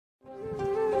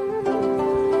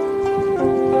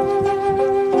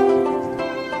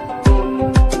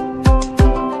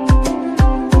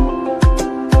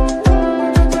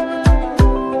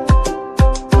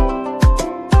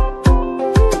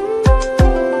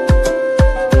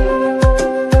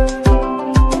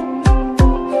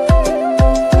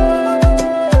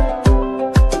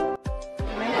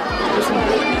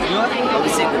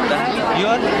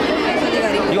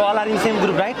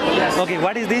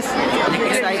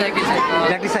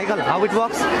Electric cycle. How it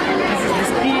works? This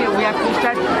key, we have to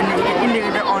start an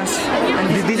indicator on.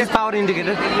 This is power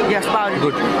indicator? Yes, power.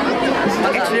 Good. This is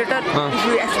accelerator. If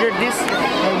we accelerate this,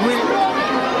 we'll...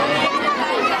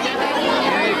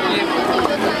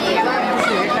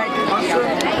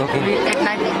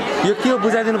 यो के हो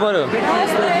बुझाइदिनु पर्यो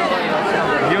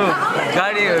यो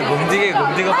गाडी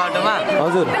घुम्तीको बाटोमा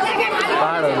हजुर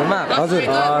पहाडहरुमा हजुर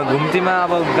घुम्तीमा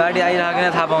अब गाडी आइराखेन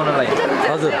थाहा पाउनलाई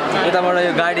हजुर यताबाट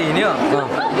यो गाडी हिँड्यो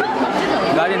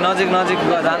गाडी नजिक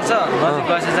जान्छ नजिक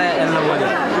गएपछि चाहिँ येल्लो बोल्यो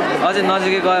अझै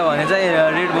नजिकै गयो भने चाहिँ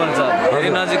रेड बोल्छ धेरै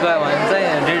नजिक गयो भने चाहिँ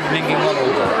रेड ब्लिङ्किङमा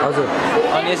बोल्छ हजुर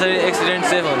अनि यसरी एक्सिडेन्ट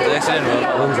सेफ हुन्छ एक्सिडेन्ट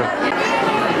हुन्छ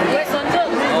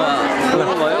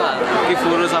भयो कि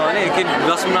फोरो छ भने कि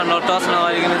 10 मिनट टच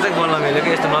नगरिकन चाहिँ बोल्न मिल्यो कि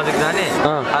यस्तो नजिक जाने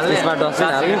त्यसमा टच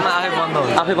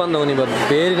आफै बन्द हुने भयो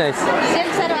भेरी नाइस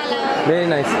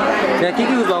यहाँ के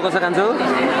युज भएको छ कान्छो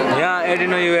यहाँ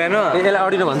एडिनो युएनो यसलाई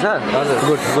अडिनो भन्छ हजुर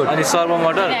गुड अनि सर्भो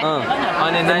मोटर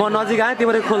अनि म नजिक आएँ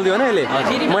तिमीले खोलिदियो होइन यसले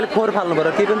मैले फोर फाल्नु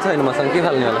पर्यो केही पनि छैन मसँग के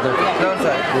फाल्ने होला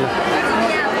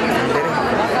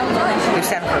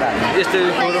यस्तो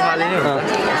फोरो फालिने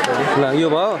ल यो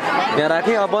भयो यहाँ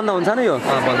राखेँ अब बन्द हुन्छ नि यो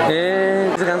ए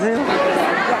कान्छ यो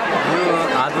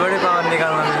हातबाटै पावर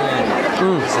निकाल्न मिल्ने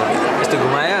यस्तो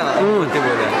घुमायो त्यो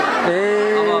बोल्यो ए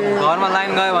घरमा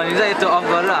लाइन गयो भने चाहिँ यस्तो अफ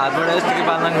गरेर हातबाट यस्तो कि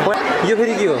पाल्न यो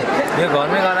फेरि के हो यो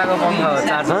घरमै गराएको पङ्खा हो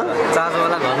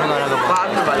चार्जवाला घरमै गराएको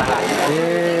पाल्नुवाला ए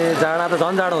जाडा त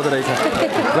झन् जाडो हुँदो रहेछ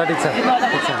ल ठिक छ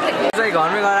चाहिँ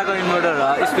घरमै गराएको इन्भर्टर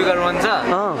स्पिकर बन्छ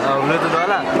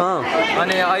ब्लुटुथवाला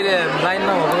अनि अहिले लाइन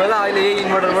नभएको बेला अहिले यही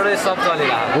इन्भर्टरबाटै सब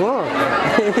चलिरहेको हो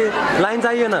लाइन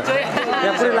चाहिएन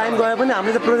यहाँ पुरै लाइन गयो पनि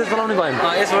हामीले त प्रोजेक्ट चलाउनै भएन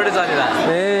यसबाटै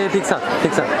चलिरहेको ए ठिक छ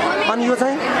अनि यो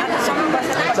चाहिँ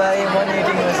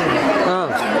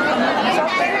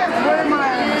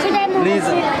प्लिज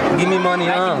गिभ मी मनी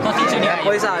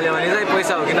पैसा हाल्यो भने चाहिँ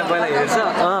पैसा हो किन पहिला हेर्छ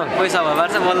पैसा भएर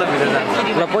चाहिँ बल्ल भित्र जान्छ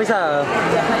ल पैसा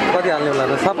कति हाल्ने होला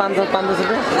त 500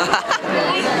 रुपियाँ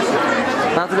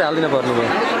 5 रुपियाँ हालिदिनु पर्ने भयो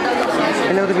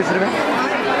यसले त 20 रुपियाँ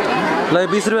ल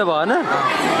 20 रुपियाँ भएन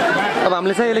अब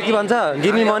हामीले चाहिँ यसले के भन्छ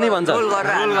गिभ मी मनी भन्छ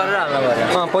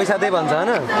पैसा दे भन्छ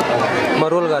होइन म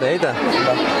रोल गरेँ है त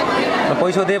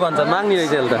पैसा दे भन्छ माग्ने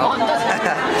रहेछ यसले त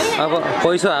अब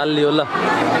पैसा हालियो ल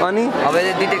अनि अब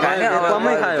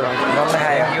कमै खायो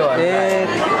ए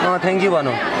थ्याङ्क यू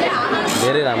भनौँ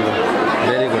धेरै राम्रो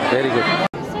भेरी गुड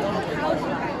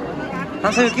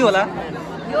यो के होला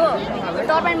यो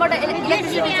टर्बाइनबाट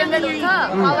इलेक्ट्रिसिटी जेनरेट हुन्छ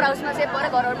पावर हाउसमा चाहिँ पर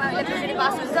घरहरुमा इलेक्ट्रिसिटी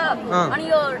पास हुन्छ अनि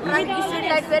यो ट्राफिक स्ट्रीट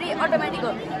लाइट फेरि अटोमेटिक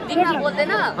हो दिनमा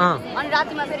बोल्दैन अनि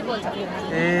रातिमा फेरि बोल्छ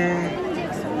ए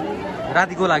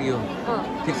रातिको लागि हो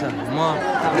ठिक छ म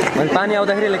पानी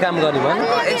आउँदाखेरि यसले काम गर्ने भयो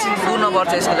एकछिन सुन्न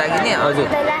पर्छ यसको लागि नि हजुर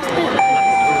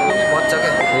बच्चा के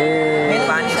ए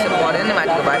पानी चाहिँ पर्दैन नि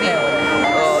माथिको पानी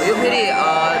यो फेरि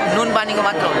नुन पानीको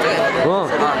मात्र हुन्छ के हो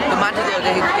त्यो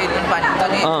माथिदेखि केही नुन पानी हुन्छ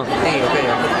नि त्यही हो के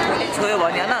छोयो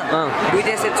भने हैन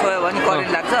दुईटै सेट छोयो भने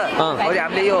करेन्ट लाग्छ अनि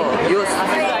हामीले यो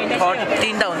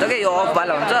तीनटा हुन्छ के यो अफ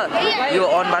वाला हुन्छ यो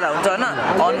अन वाला हुन्छ हैन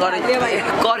अन गरे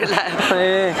करेन्ट लाग्यो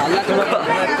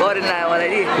मलाई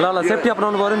नि ल सेफ्टी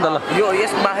अपनाउनु पर्यो नि त ल यो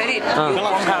यसमा फेरि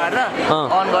पंखा गरेर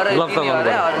अन गरेर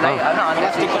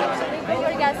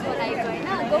गोबर ग्यास बनाएको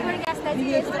हैन गोबर ग्यासलाई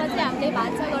चाहिँ यसमा चाहिँ हामीले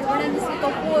भान्सा घरबाट निस्केको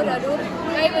पोहोरहरू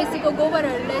गाई भैँसीको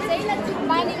गोबरहरूले चाहिँ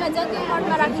पानीमा जति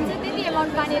अमाउन्टमा राखिन्छ त्यति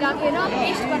अमाउन्ट पानी राखेर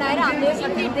पेस्ट बनाएर हामीले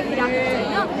इनलेटदेखि राख्छौँ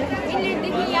होइन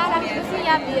इनलेटदेखि यहाँ राखेपछि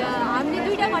यहाँ हामीले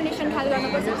दुईवटा कन्डिसन ख्याल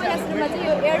गर्नुपर्छ पहिला सुरुमा चाहिँ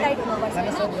यो एयर टाइट हुनुपर्छ होइन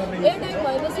एयर टाइट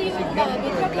भएपछि यो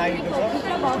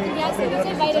भित्र भएको ग्यासहरू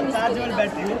चाहिँ बाहिर निस्किँदैन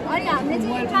अनि हामीले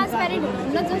चाहिँ ट्रान्सप्यारेन्ट हुनु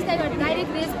जसले गर्दा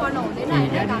डाइरेक्ट रेस पर्न हुँदैन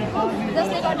होइन घामको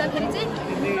जसले गर्दाखेरि चाहिँ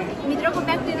भित्रको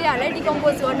ब्याक्टेरियाहरूलाई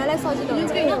डिकम्पोज गर्नलाई सजिलो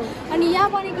हुन्छ होइन अनि यहाँ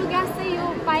बनेको ग्यास चाहिँ यो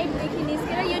पाइपदेखि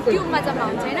निस्केर यो ट्युबमा जम्मा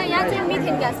हुन्छ होइन यहाँ चाहिँ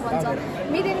मिथेन ग्यास भन्छ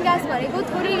मिथेन ग्यास भनेको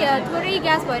थोरै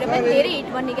ग्यास भएर पनि धेरै हिट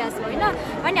बन्ने ग्यास हो होइन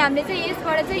अनि हामीले चाहिँ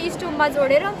यसबाट चाहिँ स्टोभमा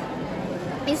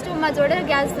जोडेर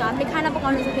ग्यास हामीले खाना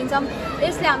पकाउन सकिन्छौँ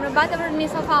यसले हाम्रो वातावरण नि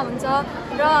सफा हुन्छ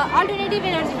र अल्टरनेटिभ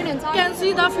एनर्जी पनि हुन्छ can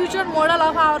see the future model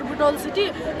of our Bhutwal city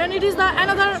and it is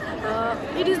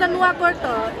the Nuwakot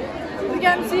we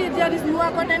can see there is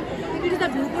Nuwakot and it is the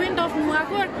viewpoint of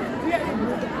Nuwakot.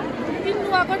 In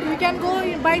Nuwakot we can go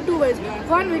by two ways.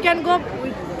 One we can go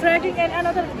with trekking and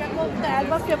another we can go with the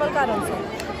help of cable car also.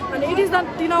 And it is the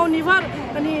Tinau River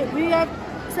and we have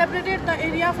separated the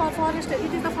area for forest.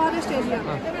 It is the forest area.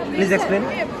 Please explain.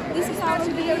 This is our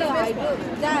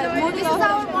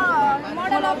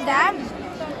model of dam.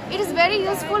 It is very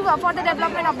useful for the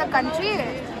development of the country.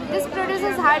 this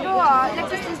produces hydro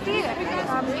electricity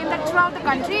throughout the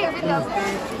country with the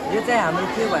यो चाहिँ हाम्रो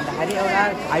के भन्दाखेरि एउटा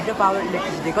hydro power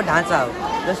इलेक्ट्रिसिटीको ढाँचा हो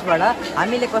जसबाट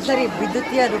हामीले कसरी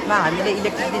विद्युतीय रूपमा हामीले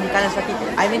इलेक्ट्रिसिटी निकाल्न सकिन्छ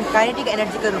आई मिन काइनेटिक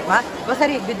एनर्जीको रूपमा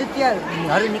कसरी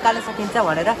विद्युतीयहरू निकाल्न सकिन्छ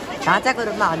भनेर ढाँचाको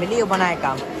रूपमा हामीले यो बनाएका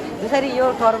हौँ जसरी यो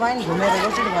टर्बाइन घुमेर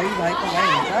रोटेट भएको भए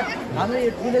हुन्छ हाम्रो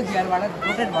यो ठुलो गियरबाट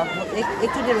रोटेट भएको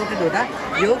एकचोटि रोटेट हुँदा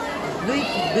यो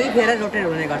दुई फेर रोटेट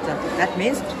हुने गर्छ द्याट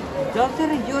मिन्स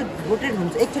जसरी यो रोटेट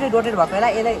हुन्छ एकचोटि रोटेट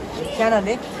भएकोलाई यसलाई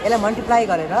च्यानलले यसलाई मल्टिप्लाई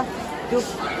गरेर त्यो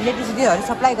इलेक्ट्रिसिटीहरू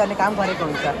सप्लाई गर्ने काम गरेको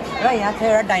हुन्छ र यहाँ छ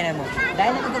एउटा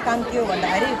डाइनामोको काम के हो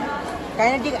भन्दाखेरि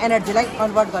काइनेटिक एनर्जीलाई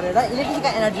कन्भर्ट गरेर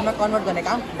इलेक्ट्रिकल एनर्जीमा कन्भर्ट गर्ने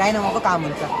काम डाइनामोको काम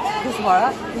हुन्छ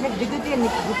त्यसबाट विद्युतीय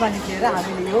रूपमा निस्किएर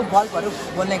हामीले यो बल्बहरू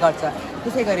बोल्ने गर्छ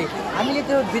त्यसै गरी हामीले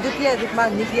त्यो विद्युतीय रूपमा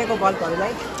निस्किएको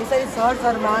बल्बहरूलाई त्यसरी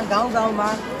सहरमा गाउँमा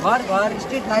घर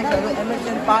स्ट्रिट लाइटहरू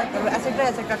एम्युजमेन्ट पार्कहरू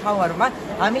एसेक्ट्रा ठाउँहरूमा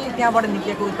हामीले त्यहाँबाट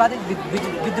निस्किएको उत्पादित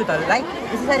विद्युतहरूलाई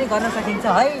यसरी गर्न सकिन्छ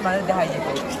है भनेर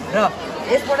देखाइएको र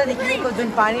यसबाट निस्किएको जुन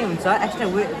पानी हुन्छ एक्स्ट्रा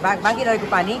बाँकी रहेको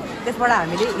पानी त्यसबाट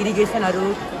हामीले इरिगेसनहरू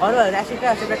अरू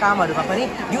एसेक्ट्रा कामहरूमा पनि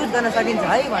युज गर्न सकिन्छ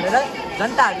है भनेर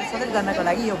जनताहरूले सचेत गर्नको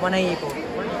लागि यो बनाइएको हो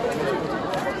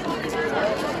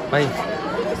भाइ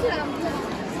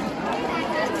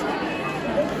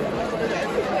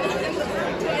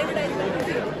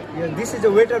this is a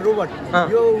waiter robot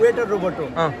यो वेटर रोबोट हो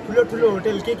ठुलो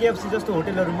होटल केकेएफसी जस्तो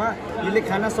होटलहरूमा यसले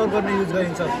खाना सर्भ गर्न युज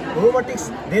गरिन्छ रोबोटिक्स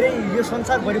धेरै यो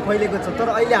संसारभरि फैलिएको छ तर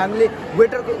अहिले हामीले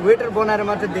वेटर बनाएर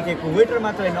मात्र देखेको वेटर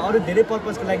मात्र होइन अरू धेरै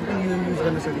पर्पजको लागि पनि यो युज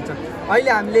गर्न सकिन्छ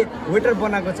अहिले हामीले वेटर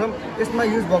बनाएको छौँ यसमा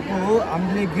युज भएको हो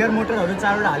हामीले गियर मोटरहरू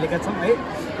 4वटा हालेका छौँ है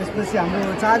त्यसपछि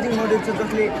हाम्रो चार्जिङ मोडल छ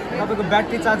जसले तपाईँको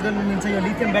ब्याट्री चार्ज गर्न मिल्छ यो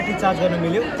लिथियम ब्याट्री चार्ज गर्न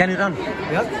मिल्यो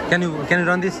Can you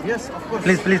run this? Yes, of course.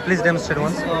 Please demonstrate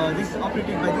once. This is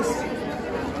operating by this.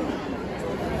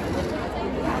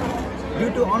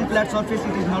 Due to on flat surface,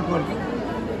 it is not working.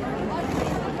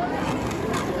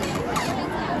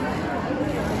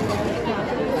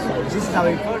 So this is how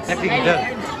it works.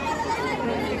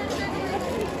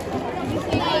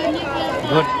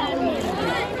 Good.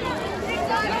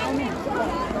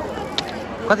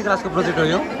 कति क्लासको project हो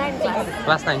यो?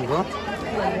 Class 9 को.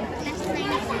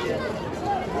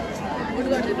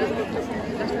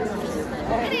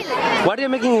 What are you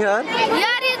making here?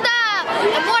 Here is the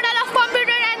model of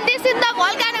computer and this is the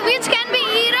volcano which can be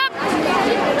erupt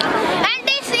and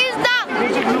this is the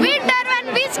wind turbine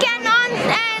which can on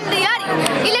and here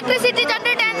electricity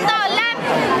generate and the lamp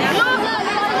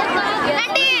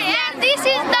and this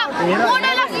is the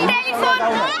model of telephone.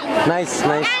 Nice.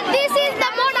 And this is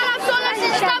the model of solar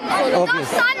system. Okay. The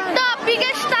sun, the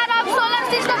biggest star of solar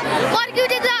system.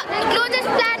 Mercury is the closest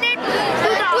planet to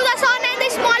the sun and the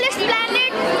smallest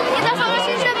planet in the solar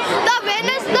system. The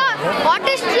Venus, the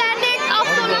hottest planet of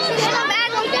solar system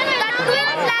and the twin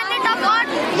planet of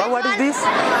Earth. Now what is this?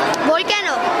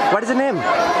 Volcano. What is the name?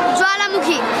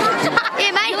 Jwalamukhi.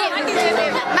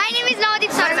 My name is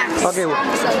Nawadip Sharma. Okay.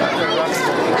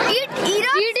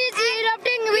 It is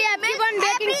erupting. We have given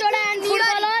baking soda and food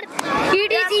color.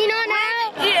 It is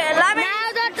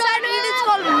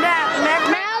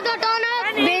now the turn of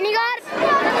vinegar.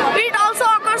 It also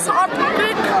occurs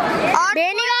earthquake.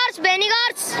 Vinegars.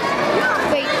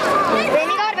 Wait.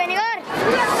 Vinegar.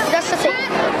 Just a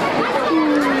second.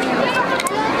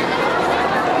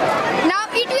 Now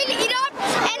it will erupt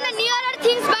and the nearer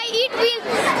things by it will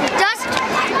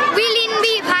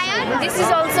be fire. This is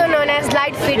also known as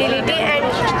light fidelity and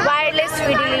wireless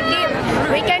fidelity.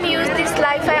 We can use this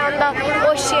Wi-Fi on the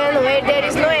ocean where there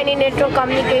is no any network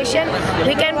communication.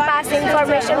 We can pass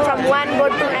information from one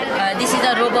boat to another. This is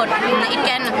a robot. It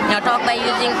can talk by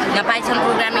using the Python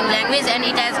programming language and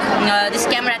it has this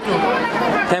camera tool.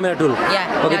 Camera tool?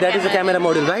 Yeah. Okay, that is the camera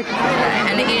module, right?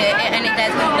 And it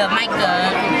has the mic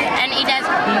and it has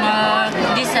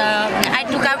this, I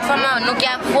took out from a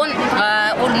Nokia phone,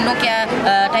 old Nokia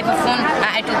type of phone.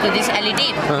 I took this LED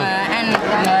and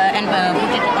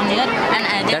put it on here. And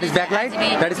that is backlight?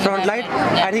 That is front light?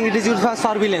 I think it is used for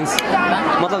surveillance.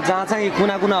 मतलब जहाँ चाहिँ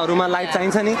कुनाकुनाहरूमा light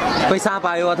चाहिन्छ नि कोही साँप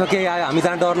आयो अथवा केही आयो हामी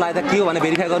जहाँ डर लाग्दा के हो भने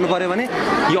भेरिफाई गर्नु पर्यो भने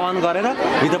यो अन गरेर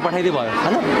भित्र पठाइदिए भयो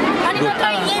हैन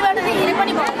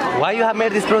Why you have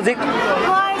made this project?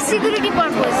 For security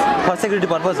purpose. For security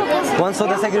purpose. Once show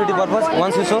the security purpose,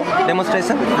 once you show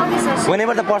demonstration.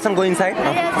 Whenever the person go inside.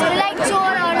 Like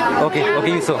chore or Okay,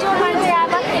 you show.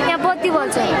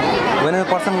 Whenever the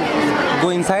person go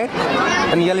inside,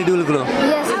 and LED will glow.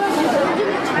 Yes.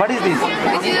 What is this?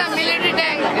 This is a military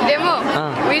tank demo,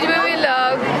 which we will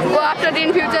go after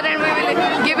in future and we will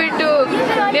give it to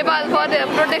Nepal for the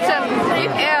protection.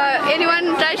 If anyone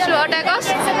tries to attack us,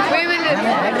 we will.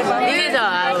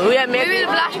 We have made will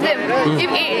blast them.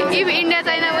 If India,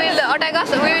 China will attack us,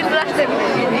 we will blast them.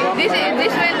 This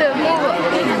will move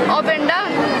up and down.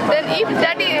 Then if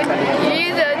that is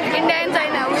India and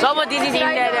China, this is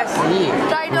India.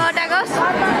 Try to attack us,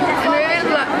 we will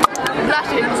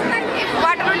blast it.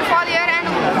 Water will fall here, and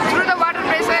through the water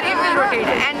pressure, it will rotate.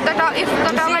 And if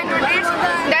the turbine rotates,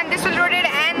 then this will rotate,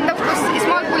 and the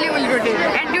small pulley will rotate,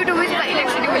 and due to which the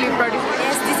electricity will be produced.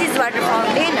 Yes, this is water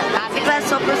fountain. It was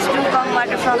supposed to come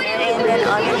water from here, and then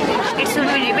it should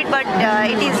be repeat, but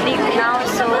it is leaked now,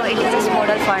 so it is this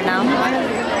model for now.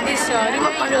 This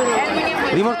remote control.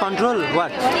 Remote control?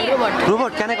 What?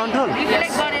 Robot. Can I control?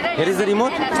 Here is the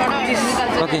remote.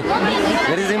 Okay.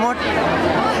 There is remote,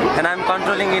 and I am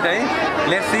controlling it.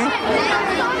 Let's see.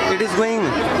 It is going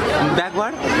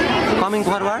backward, coming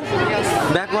forward,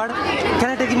 backward. Can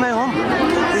I take it my home?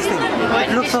 This thing.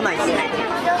 It looks so nice.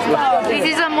 This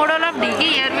is a model of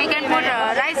diggy. Here we can put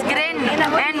rice grain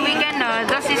and we can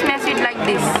just smash it like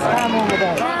this.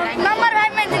 Number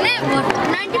 5 में दिने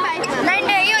 95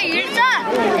 यो हिड्छ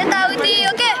यताउति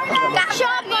okay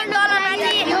सब गर्नुवाला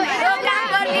माथि यो काम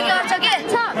गर्ने गर्छ के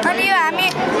अनि यो हामी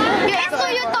यसको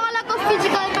यो तलको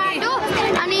फिजिकल पार्ट हो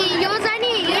अनि यो चाहिँ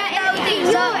नि यताउति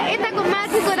यो यताको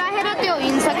माथिको राखेर त्यो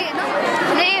हिँड्छ के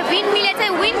अनि विन्डमिलले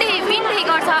चाहिँ विन्डै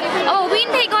गर्छ अब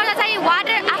विन्डै गर्दा चाहिँ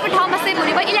वाटर आफ्नो ठाउँमा सेभ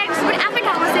हुने भयो इलेक्ट्रिसिटी पनि आफ्नै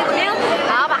ठाउँमा सेभ हुने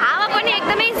अब हावा पनि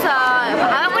एकदमै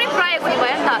हावा पनि प्रयोग हुने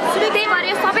भयो नि त त्यही भएर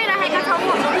यो सबै राखेका छौँ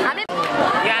हामी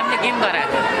यो हामीले गेम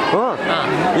गराएको हो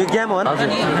यो गेम हो नि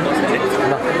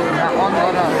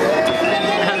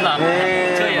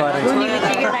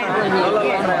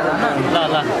ल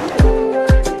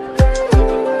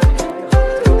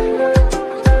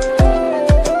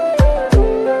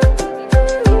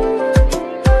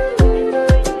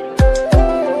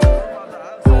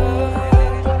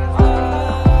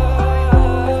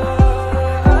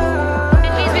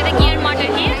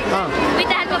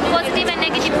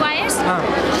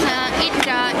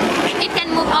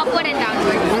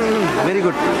Very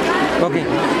good. Okay.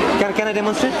 Can I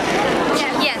demonstrate?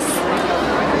 Yes.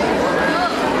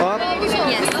 Up.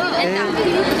 Yes. And down.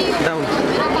 Down.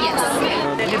 Yes.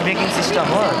 Breaking system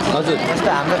हो हजुर जस्तो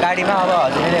हाम्रो गाडीमा अब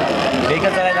हजुरले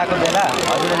भेहिकल चलाइरहेको बेला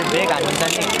हजुरले ब्रेक हाल्नुहुन्छ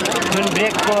नि जुन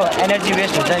ब्रेकको एनर्जी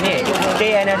वेस्ट हुन्छ नि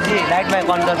त्यही एनर्जी लाइटमा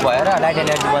कन्भर्ट भएर लाइट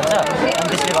एनर्जी बन्छ अनि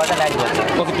त्यसले गर्दा लाइट बन्छ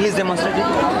ओके प्लिज डेमोन्स्ट्रेट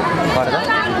गर्दा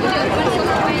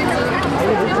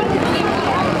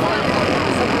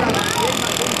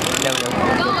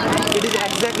It is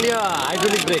exactly a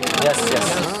hydraulic brake. Yes.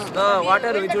 The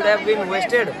water which would have been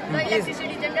wasted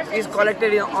is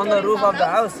collected on the roof of the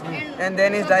house and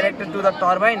then is directed to the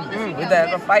turbine with the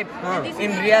help of pipe.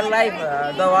 In real life,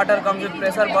 the water comes with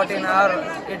pressure, but in our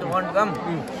it won't come.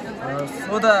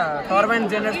 So the turbine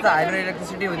generates the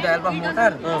hydroelectricity with the help of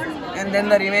motor, and then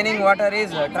the remaining water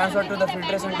is transferred to the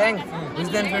filtration tank, which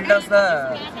then filters the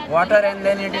water, and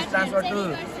then it is transferred to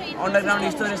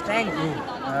underground storage tank.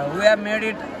 We have made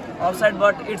it offside,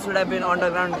 but it should have been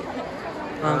underground.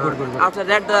 Good. After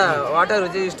that, the water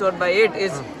which is stored by it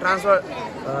is transferred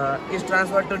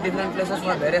to different places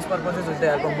for various purposes with the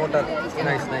help of motor.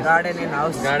 Nice. Garden in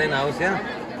house, yeah.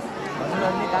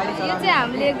 यो चाहिँ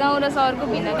हामीले गाउँ र सहरको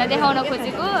भिन्नता देखाउन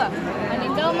खोजेको अनि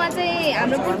गाउँमा चाहिँ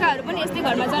हाम्रो पुर्खाहरू पनि यस्तै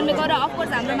घरमा जन्मेको र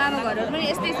अफकोर्स हाम्रो मामा घरहरू पनि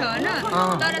यस्तै छ हैन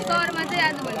तर सहरमा चाहिँ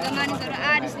आजभोलिका मानिसहरू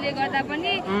आरिसले गर्दा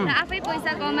पनि आफै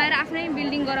पैसा कमाएर आफ्नै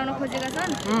बिल्डिङ गराउन खोजेका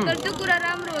छन् तर त्यो कुरा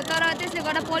राम्रो हो तर त्यसले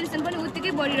गर्दा पल्युसन पनि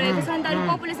उत्तिकै बढिरहेको छ अनि तर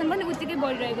पपुलेसन पनि उत्तिकै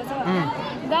बढिरहेको छ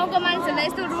गाउँको मानिसहरूलाई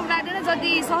यस्तो रोग लाग्दैन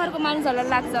जति सहरको मानिसहरूलाई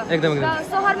लाग्छ र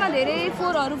सहरमा धेरै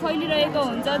फोहोरहरू फैलिरहेको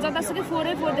हुन्छ जतासुकै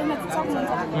फोहोरै फोहोर देख्न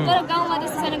सक्नुहुन्छ तर गाउँमा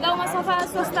त्यस्तो छैन गाउँमा सफा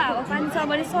स्वस्थ हावापानी छ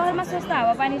भने सहरमा स्वस्थ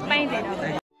हावापानी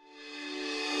पाइँदैन